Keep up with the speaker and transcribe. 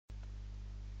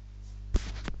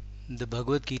The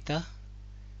Bhagavad Gita,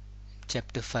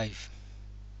 Chapter 5.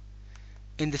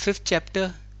 In the 5th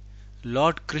chapter,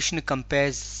 Lord Krishna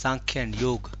compares Sankhya and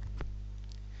Yoga.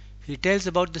 He tells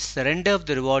about the surrender of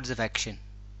the rewards of action,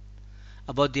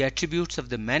 about the attributes of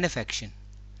the man of action,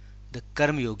 the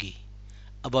Karma Yogi,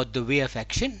 about the way of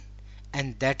action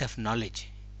and that of knowledge.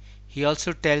 He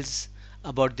also tells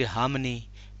about the harmony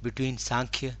between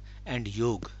Sankhya and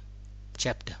Yoga.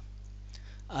 Chapter.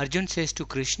 Arjuna says to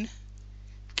Krishna,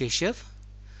 Keshav,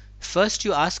 first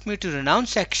you ask me to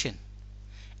renounce action,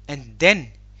 and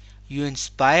then you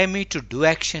inspire me to do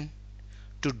action,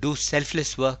 to do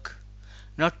selfless work.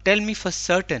 Now tell me for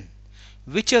certain,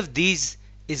 which of these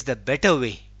is the better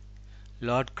way?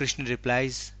 Lord Krishna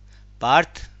replies,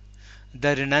 Parth,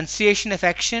 the renunciation of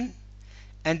action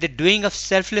and the doing of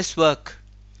selfless work,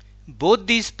 both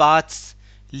these paths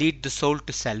lead the soul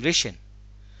to salvation.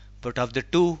 But of the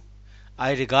two,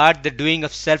 I regard the doing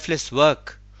of selfless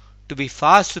work to be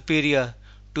far superior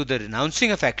to the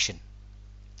renouncing of action.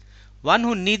 One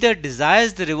who neither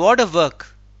desires the reward of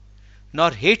work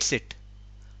nor hates it,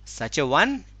 such a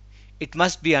one, it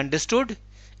must be understood,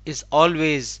 is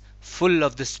always full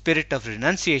of the spirit of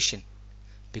renunciation,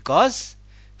 because,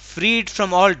 freed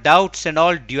from all doubts and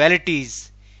all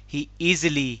dualities, he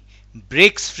easily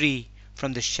breaks free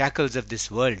from the shackles of this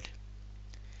world.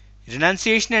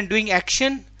 Renunciation and doing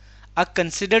action are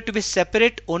considered to be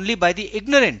separate only by the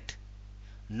ignorant,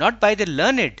 not by the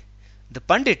learned, the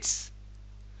Pandits.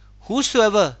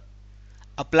 Whosoever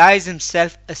applies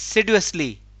himself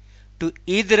assiduously to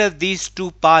either of these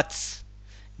two paths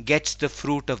gets the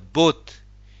fruit of both.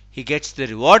 He gets the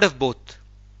reward of both.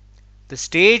 The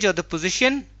stage or the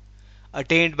position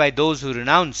attained by those who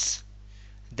renounce,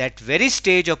 that very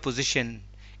stage or position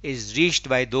is reached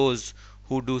by those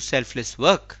who do selfless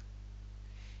work.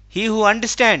 He who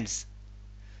understands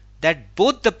that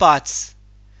both the paths,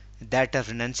 that of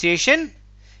renunciation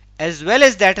as well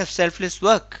as that of selfless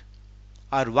work,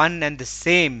 are one and the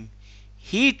same,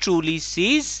 he truly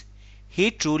sees, he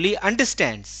truly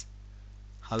understands.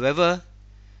 However,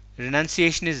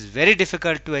 renunciation is very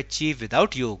difficult to achieve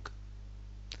without yoga.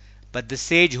 But the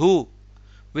sage who,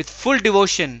 with full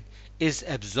devotion, is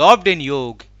absorbed in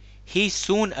yoga, he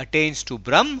soon attains to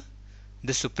Brahm,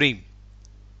 the Supreme.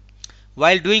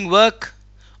 While doing work,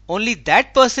 only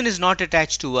that person is not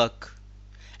attached to work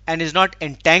and is not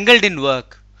entangled in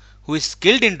work who is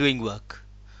skilled in doing work,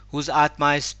 whose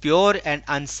Atma is pure and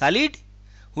unsullied,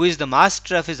 who is the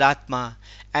master of his Atma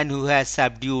and who has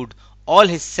subdued all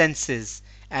his senses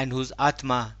and whose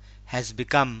Atma has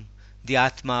become the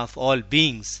Atma of all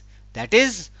beings, that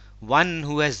is, one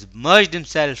who has merged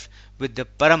himself with the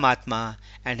Paramatma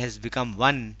and has become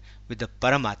one with the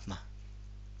Paramatma.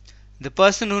 The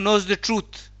person who knows the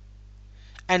truth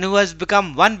and who has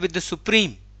become one with the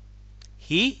Supreme,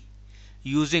 he,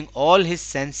 using all his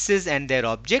senses and their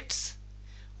objects,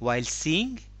 while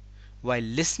seeing, while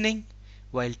listening,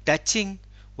 while touching,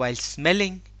 while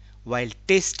smelling, while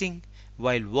tasting,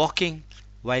 while walking,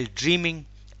 while dreaming,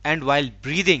 and while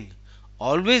breathing,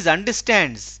 always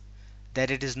understands that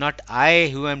it is not I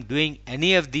who am doing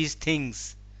any of these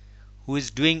things, who is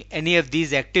doing any of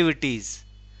these activities.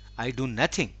 I do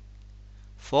nothing.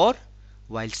 For,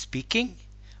 while speaking,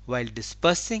 while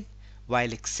dispersing,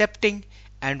 while accepting,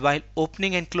 and while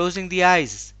opening and closing the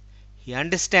eyes, he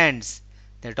understands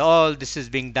that all this is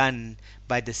being done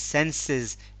by the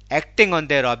senses acting on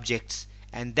their objects,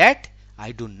 and that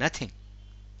I do nothing.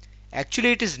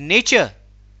 Actually, it is nature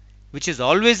which is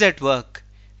always at work,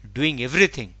 doing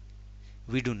everything.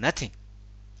 We do nothing.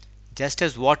 Just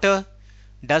as water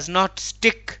does not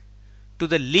stick to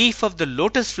the leaf of the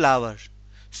lotus flower,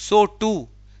 so too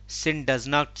sin does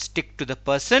not stick to the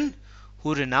person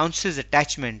who renounces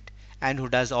attachment and who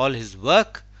does all his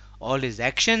work, all his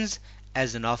actions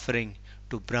as an offering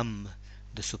to Brahm,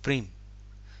 the Supreme.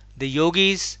 The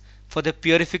yogis, for the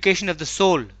purification of the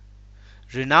soul,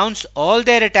 renounce all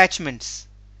their attachments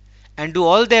and do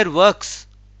all their works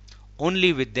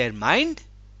only with their mind,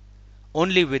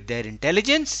 only with their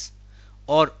intelligence,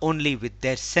 or only with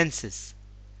their senses.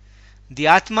 The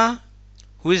Atma,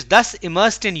 who is thus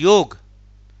immersed in yoga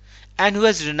and who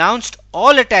has renounced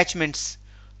all attachments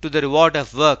to the reward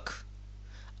of work,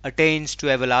 attains to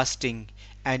everlasting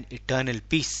and eternal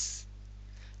peace.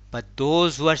 But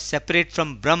those who are separate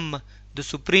from Brahm, the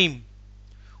Supreme,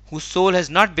 whose soul has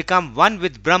not become one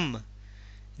with Brahm,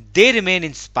 they remain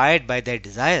inspired by their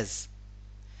desires.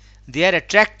 They are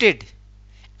attracted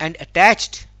and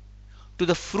attached to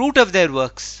the fruit of their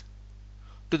works,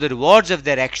 to the rewards of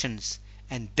their actions,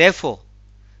 and therefore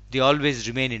they always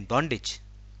remain in bondage.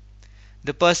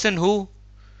 The person who,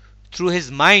 through his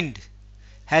mind,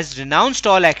 has renounced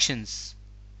all actions,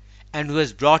 and who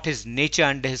has brought his nature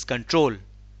under his control,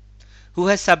 who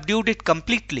has subdued it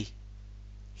completely,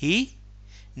 he,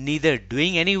 neither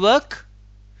doing any work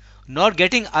nor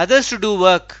getting others to do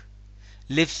work,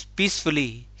 lives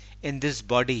peacefully in this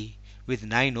body with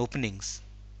 9 openings.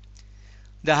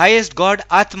 The highest God,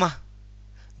 Atma,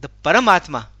 the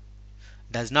Paramatma,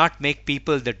 does not make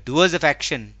people the doers of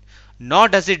action, nor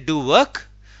does it do work,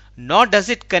 nor does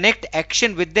it connect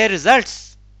action with their results.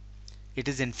 It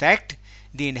is in fact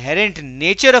the inherent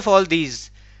nature of all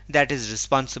these that is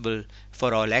responsible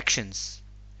for all actions.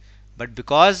 But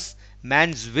because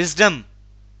man's wisdom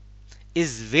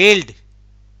is veiled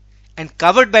and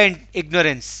covered by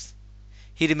ignorance,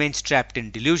 he remains trapped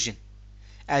in delusion,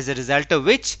 as a result of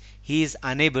which he is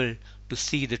unable to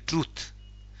see the truth.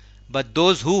 But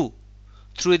those who,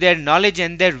 through their knowledge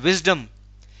and their wisdom,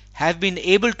 have been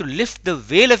able to lift the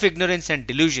veil of ignorance and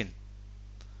delusion,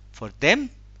 for them,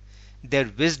 their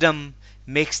wisdom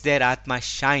makes their Atma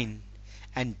shine,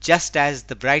 and just as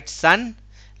the bright sun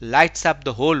lights up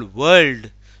the whole world,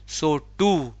 so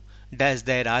too does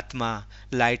their Atma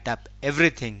light up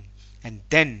everything, and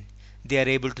then they are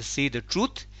able to see the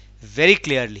truth very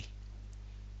clearly.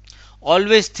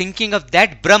 Always thinking of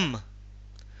that Brahm,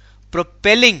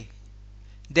 propelling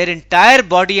their entire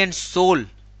body and soul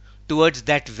towards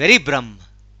that very Brahm,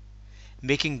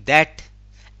 making that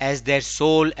as their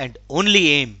sole and only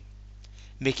aim,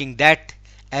 making that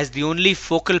as the only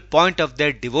focal point of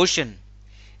their devotion,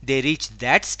 they reach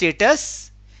that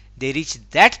status, they reach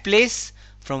that place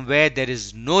from where there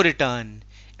is no return,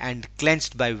 and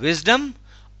cleansed by wisdom,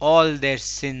 all their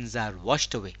sins are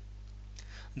washed away.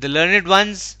 The learned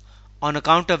ones, on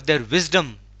account of their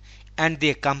wisdom and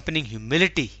the accompanying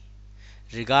humility,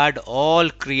 regard all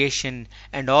creation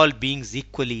and all beings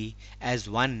equally as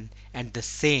one and the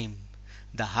same,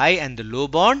 the high and the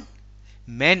low-born,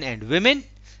 men and women,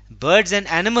 birds and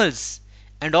animals,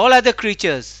 and all other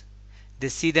creatures. They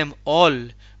see them all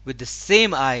with the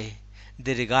same eye,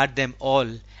 they regard them all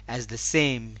as the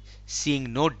same,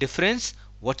 seeing no difference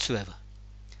whatsoever.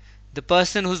 The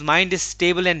person whose mind is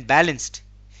stable and balanced,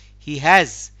 he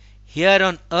has, here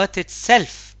on earth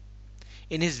itself,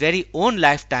 in his very own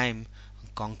lifetime,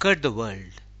 conquered the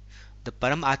world. The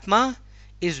Paramatma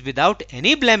is without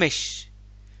any blemish,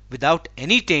 without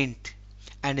any taint,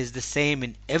 and is the same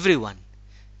in everyone.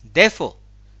 Therefore,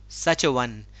 such a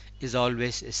one is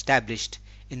always established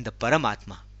in the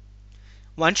Paramatma.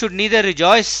 One should neither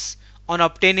rejoice on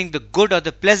obtaining the good or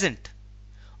the pleasant,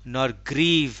 nor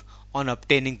grieve on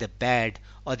obtaining the bad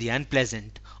or the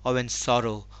unpleasant, or when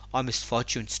sorrow or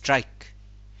misfortune strike.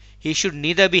 He should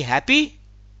neither be happy,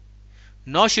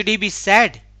 nor should he be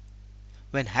sad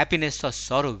when happiness or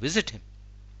sorrow visit him.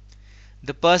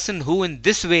 The person who in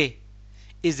this way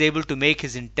is able to make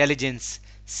his intelligence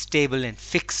stable and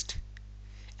fixed,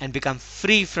 and become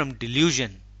free from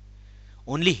delusion,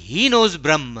 only he knows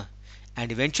Brahm,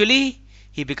 and eventually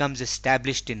he becomes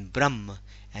established in Brahm,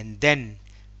 and then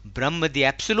Brahma the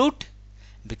Absolute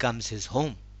becomes his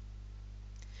home.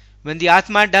 When the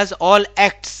Atma does all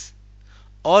acts,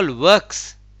 all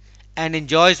works, and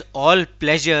enjoys all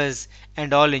pleasures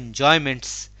and all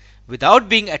enjoyments without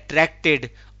being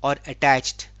attracted or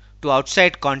attached to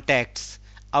outside contacts,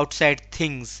 outside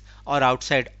things or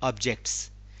outside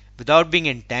objects, without being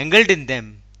entangled in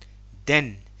them,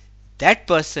 then that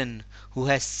person who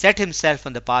has set himself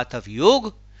on the path of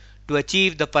yoga to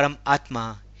achieve the Param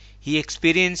Atma, he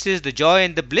experiences the joy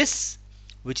and the bliss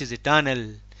which is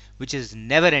eternal, which is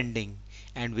never ending,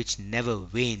 and which never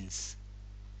wanes.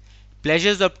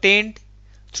 Pleasures obtained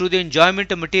through the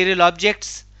enjoyment of material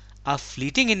objects are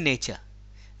fleeting in nature.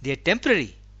 They are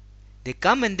temporary. They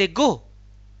come and they go.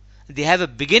 They have a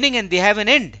beginning and they have an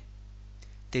end.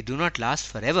 They do not last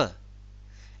forever.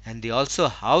 And they also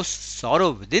house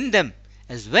sorrow within them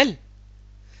as well.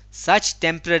 Such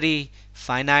temporary,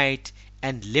 finite,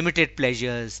 and limited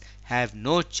pleasures have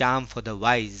no charm for the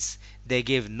wise. They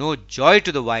give no joy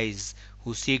to the wise,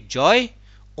 who seek joy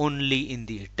only in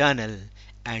the eternal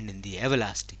and in the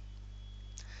everlasting.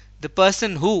 The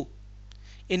person who,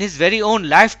 in his very own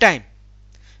lifetime,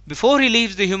 before he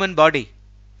leaves the human body,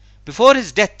 before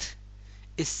his death,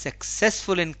 is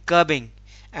successful in curbing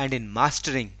and in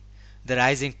mastering the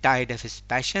rising tide of his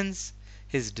passions,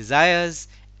 his desires,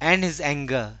 and his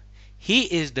anger, he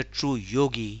is the true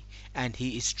yogi, and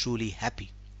he is truly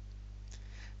happy.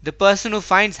 The person who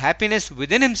finds happiness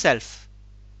within himself,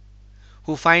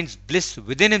 who finds bliss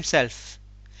within himself,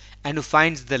 and who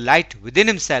finds the light within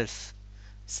himself,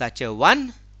 such a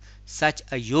one, such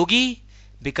a yogi,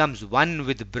 becomes one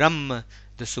with Brahma,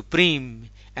 the Supreme,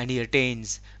 and he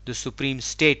attains the supreme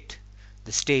state,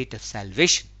 the state of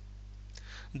salvation.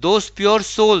 Those pure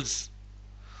souls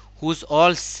whose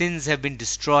all sins have been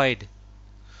destroyed,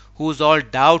 whose all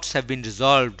doubts have been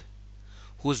resolved,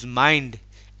 whose mind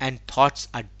and thoughts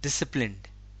are disciplined,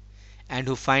 and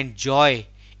who find joy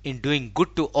in doing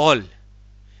good to all,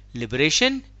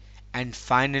 liberation and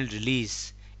final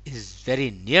release is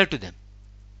very near to them.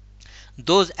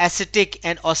 Those ascetic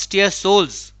and austere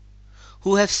souls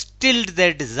who have stilled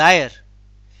their desire,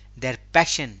 their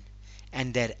passion,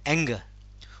 and their anger,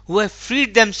 who have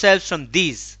freed themselves from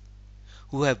these,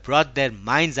 who have brought their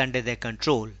minds under their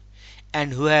control,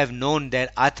 and who have known their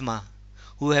Atma,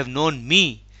 who have known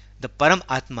me, the Param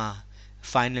Atma,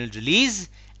 final release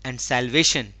and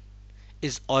salvation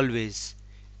is always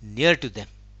near to them.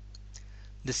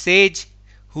 The sage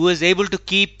who is able to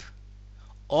keep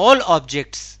all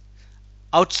objects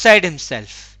outside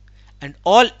himself and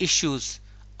all issues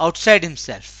outside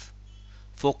himself,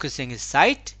 focusing his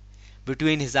sight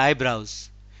between his eyebrows,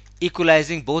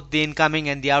 equalizing both the incoming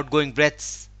and the outgoing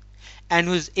breaths, and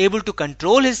who is able to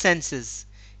control his senses,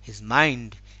 his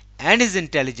mind, and his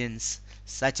intelligence,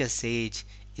 such a sage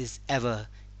is ever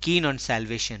keen on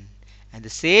salvation. And the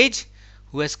sage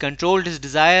who has controlled his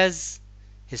desires,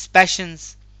 his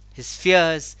passions, his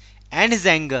fears, and his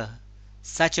anger,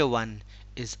 such a one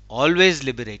is always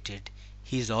liberated.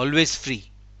 He is always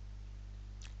free.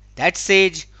 That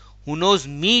sage who knows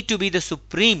me to be the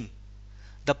Supreme,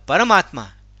 the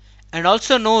Paramatma, and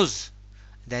also knows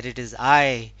that it is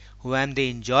I who am the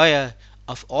enjoyer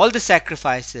of all the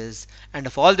sacrifices and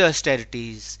of all the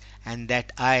austerities, and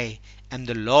that I am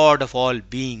the Lord of all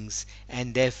beings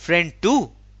and their friend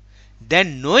too,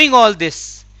 then knowing all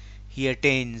this, he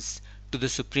attains to the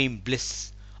supreme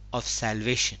bliss of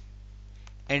salvation.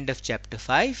 End of chapter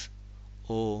 5.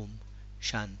 Om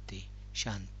Shanti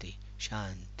Shanti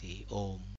Shanti Om.